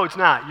said, no, it's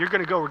not. You're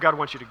going to go where God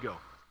wants you to go.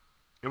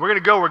 And we're going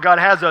to go where God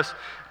has us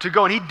to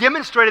go. And he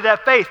demonstrated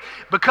that faith.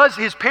 Because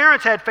his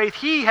parents had faith,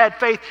 he had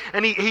faith,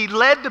 and he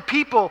led the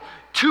people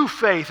to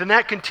faith, and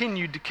that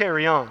continued to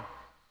carry on.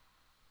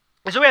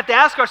 And so we have to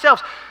ask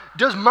ourselves,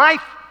 do my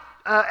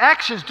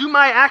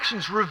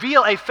actions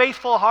reveal a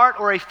faithful heart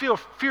or a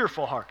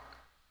fearful heart?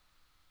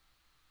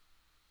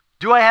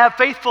 Do I have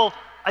faithful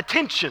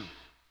attention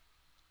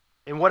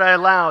in what I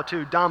allow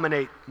to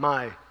dominate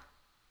my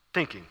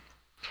thinking?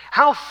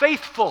 How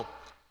faithful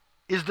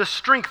is the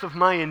strength of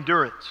my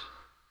endurance?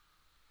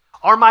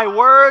 Are my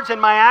words and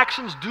my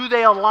actions, do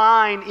they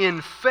align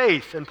in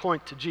faith and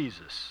point to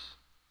Jesus?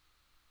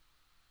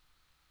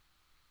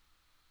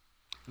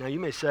 Now you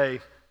may say,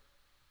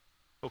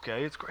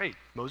 okay, it's great.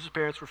 Moses'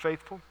 parents were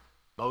faithful.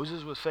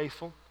 Moses was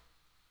faithful.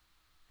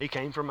 He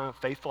came from a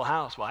faithful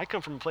house. Well, I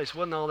come from a place that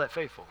wasn't all that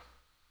faithful.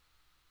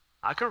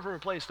 I come from a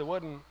place that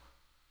wasn't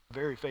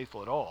very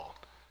faithful at all.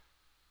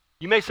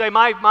 You may say,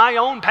 my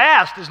own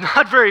past is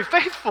not very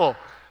faithful.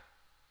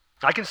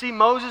 I can see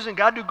Moses and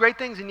God do great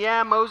things, and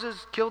yeah,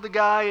 Moses killed a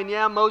guy, and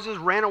yeah, Moses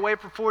ran away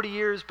for 40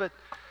 years, but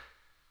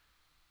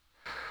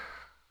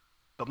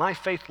my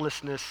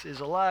faithlessness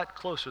is a lot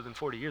closer than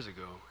 40 years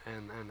ago,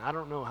 and I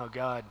don't know how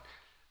God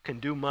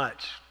can do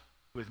much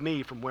with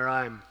me from where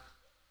I'm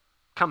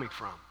coming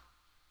from.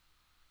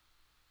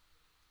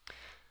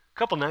 A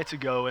couple nights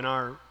ago in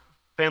our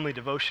family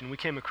devotion, we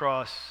came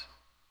across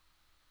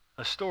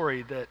a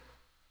story that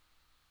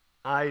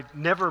I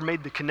never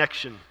made the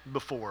connection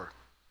before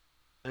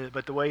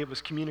but the way it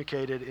was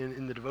communicated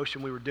in the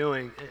devotion we were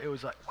doing, it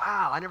was like,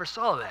 wow, I never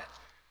saw that.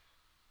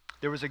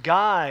 There was a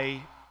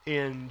guy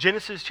in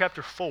Genesis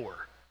chapter 4, a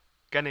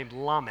guy named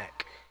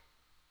Lamech.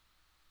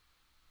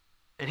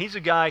 And he's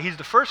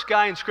the first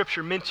guy in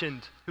Scripture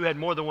mentioned who had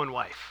more than one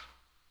wife.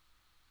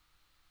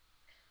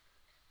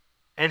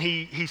 And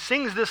he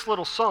sings this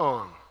little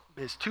song,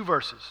 it's 2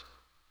 verses,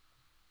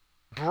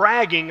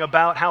 bragging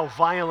about how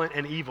violent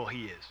and evil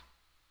he is.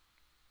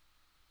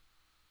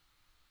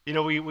 You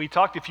know, we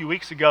talked a few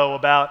weeks ago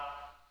about,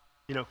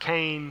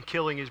 Cain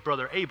killing his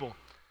brother Abel.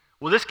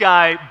 Well, this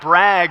guy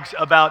brags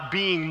about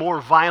being more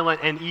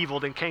violent and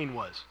evil than Cain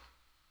was.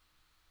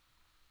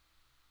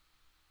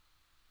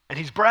 And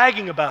he's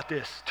bragging about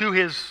this to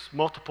his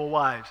multiple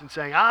wives and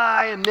saying,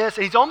 I am this.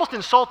 And he's almost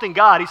insulting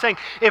God. He's saying,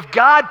 if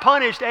God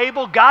punished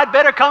Abel, God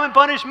better come and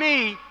punish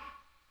me.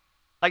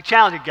 Like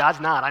challenging, God's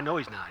not. I know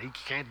he's not. He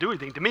can't do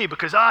anything to me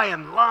because I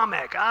am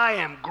Lamech. I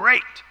am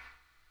great.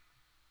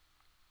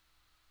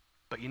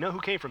 But you know who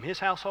came from his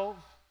household?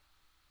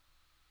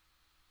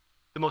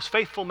 The most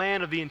faithful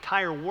man of the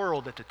entire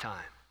world at the time,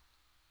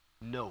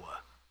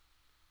 Noah.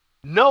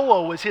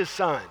 Noah was his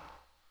son.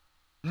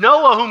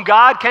 Noah, whom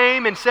God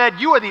came and said,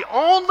 you are the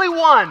only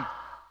one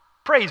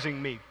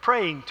praising me,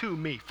 praying to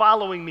me,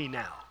 following me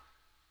now.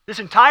 This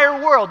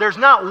entire world, there's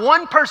not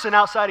one person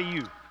outside of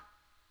you.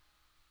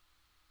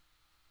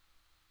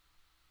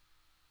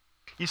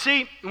 You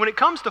see, when it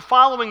comes to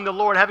following the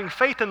Lord, having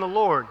faith in the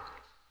Lord,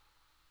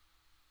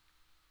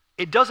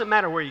 it doesn't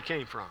matter where you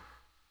came from.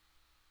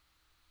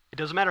 It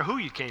doesn't matter who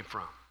you came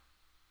from.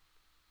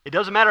 It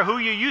doesn't matter who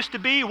you used to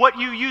be, what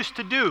you used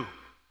to do.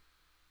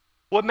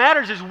 What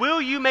matters is,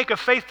 will you make a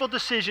faithful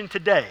decision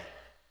today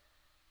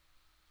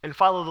and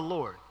follow the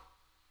Lord?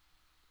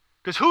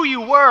 Because who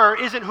you were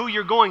isn't who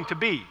you're going to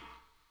be.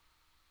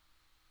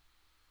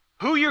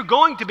 Who you're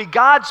going to be,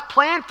 God's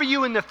plan for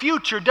you in the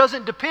future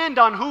doesn't depend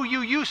on who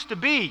you used to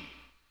be.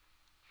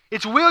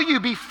 It's will you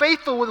be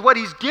faithful with what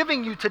He's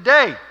giving you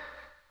today?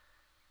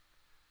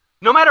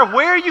 No matter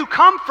where you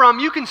come from,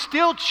 you can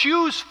still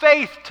choose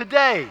faith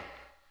today.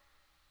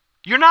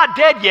 You're not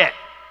dead yet,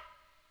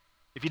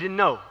 if you didn't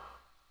know.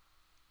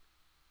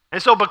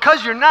 And so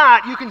because you're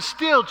not, you can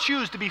still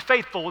choose to be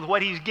faithful with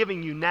what He's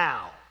giving you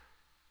now.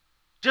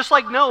 Just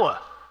like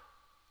Noah,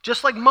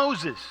 just like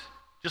Moses'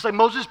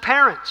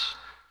 parents,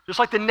 just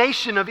like the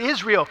nation of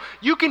Israel,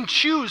 you can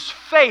choose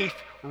faith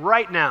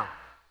right now.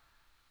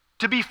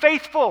 To be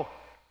faithful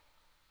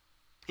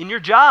in your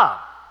job,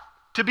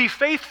 to be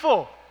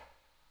faithful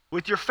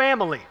with your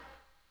family,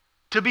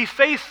 to be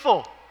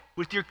faithful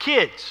with your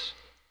kids,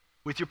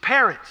 with your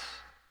parents,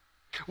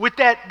 with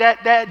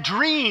that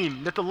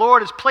dream that the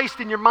Lord has placed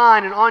in your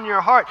mind and on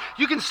your heart.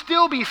 You can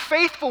still be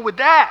faithful with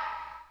that.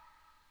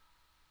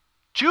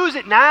 Choose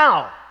it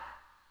now.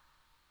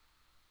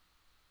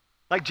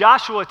 Like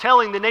Joshua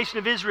telling the nation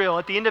of Israel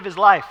at the end of his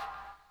life,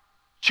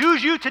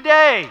 choose you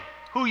today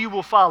who you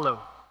will follow.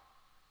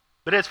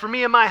 But as for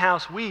me and my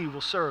house, we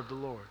will serve the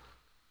Lord.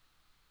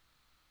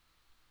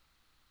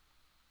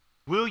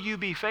 Will you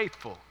be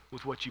faithful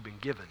with what you've been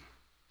given?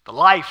 The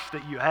life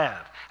that you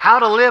have. How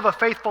to live a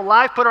faithful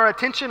life, put our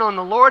attention on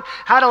the Lord.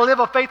 How to live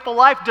a faithful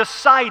life,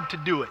 decide to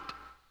do it.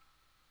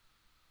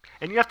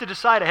 And you have to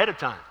decide ahead of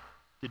time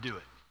to do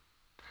it.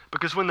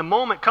 Because when the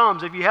moment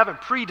comes, if you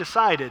haven't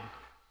pre-decided,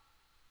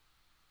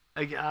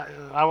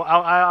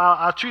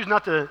 I'll choose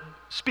not to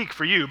speak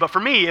for you, but for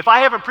me, if I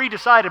haven't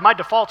pre-decided, my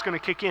default's going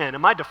to kick in,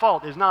 and my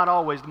default is not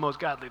always the most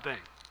godly thing.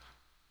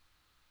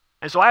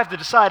 And so I have to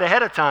decide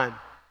ahead of time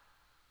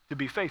to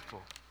be faithful.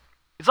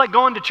 It's like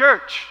going to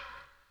church.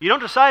 You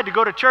don't decide to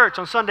go to church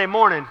on Sunday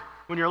morning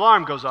when your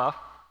alarm goes off.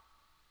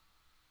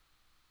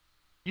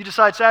 You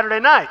decide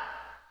Saturday night.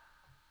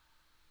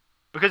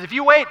 Because if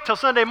you wait till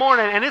Sunday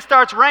morning and it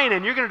starts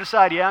raining, you're going to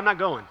decide, yeah, I'm not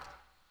going.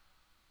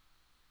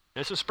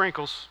 There's some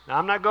sprinkles.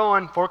 I'm not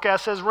going.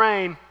 Forecast says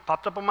rain.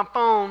 Popped up on my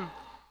phone.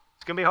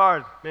 It's going to be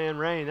hard. Man,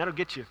 rain, that'll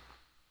get you.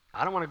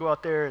 I don't want to go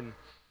out there and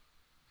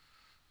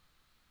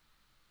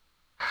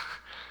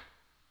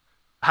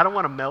I don't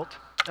want to melt.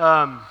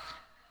 Some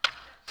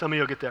of you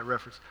will get that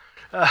reference.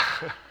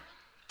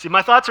 See,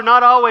 my thoughts are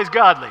not always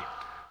godly.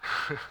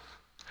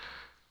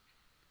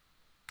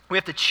 We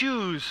have to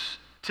choose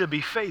to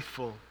be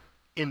faithful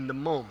in the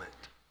moment,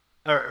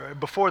 or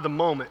before the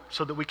moment,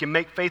 so that we can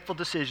make faithful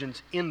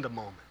decisions in the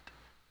moment.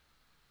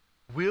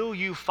 Will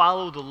you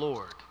follow the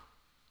Lord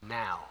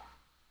now?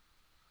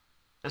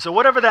 And so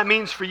whatever that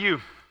means for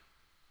you,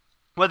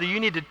 whether you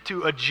need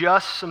to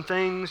adjust some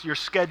things, your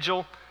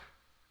schedule,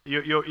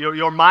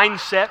 your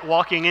mindset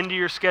walking into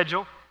your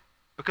schedule,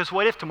 because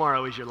what if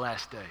tomorrow is your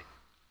last day?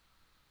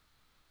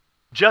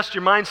 Just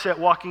your mindset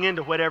walking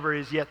into whatever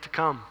is yet to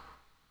come.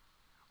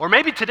 Or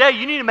maybe today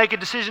you need to make a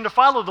decision to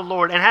follow the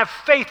Lord and have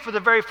faith for the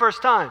very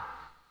first time.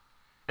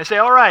 And say,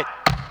 all right,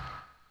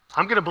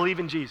 I'm going to believe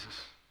in Jesus.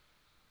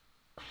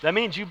 That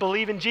means you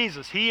believe in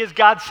Jesus. He is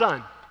God's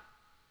Son.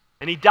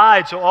 And He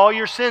died so all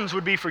your sins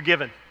would be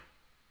forgiven.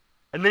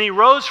 And then He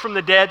rose from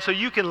the dead so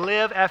you can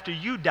live after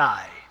you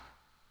die.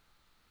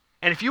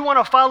 And if you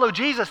want to follow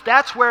Jesus,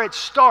 that's where it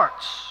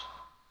starts.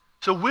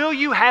 So will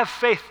you have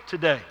faith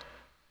today?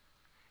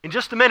 In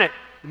just a minute,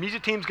 the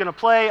music team's going to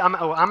play. I'm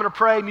going to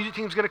pray. Music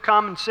team's going to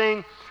come and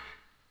sing.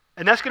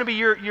 And that's going to be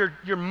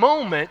your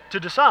moment to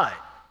decide.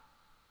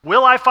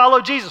 Will I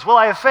follow Jesus? Will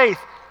I have faith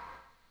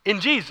in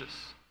Jesus?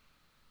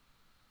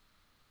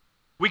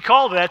 We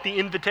call that the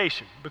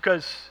invitation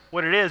because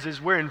what it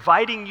is we're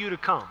inviting you to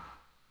come.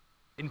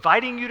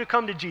 Inviting you to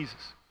come to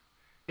Jesus.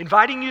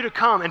 Inviting you to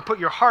come and put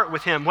your heart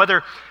with him,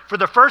 whether for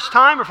the first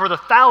time or for the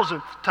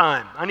 1,000th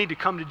time. I need to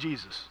come to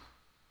Jesus.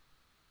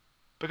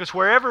 Because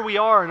wherever we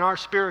are in our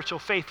spiritual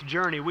faith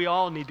journey, we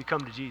all need to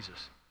come to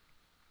Jesus.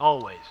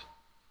 Always.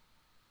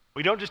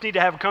 We don't just need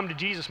to have a come to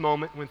Jesus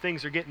moment when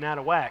things are getting out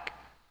of whack.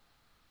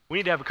 We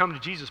need to have a come to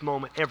Jesus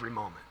moment every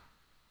moment.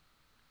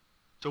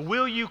 So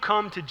will you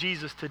come to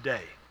Jesus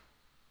today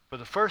for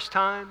the first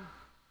time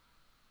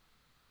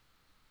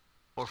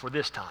or for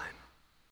this time?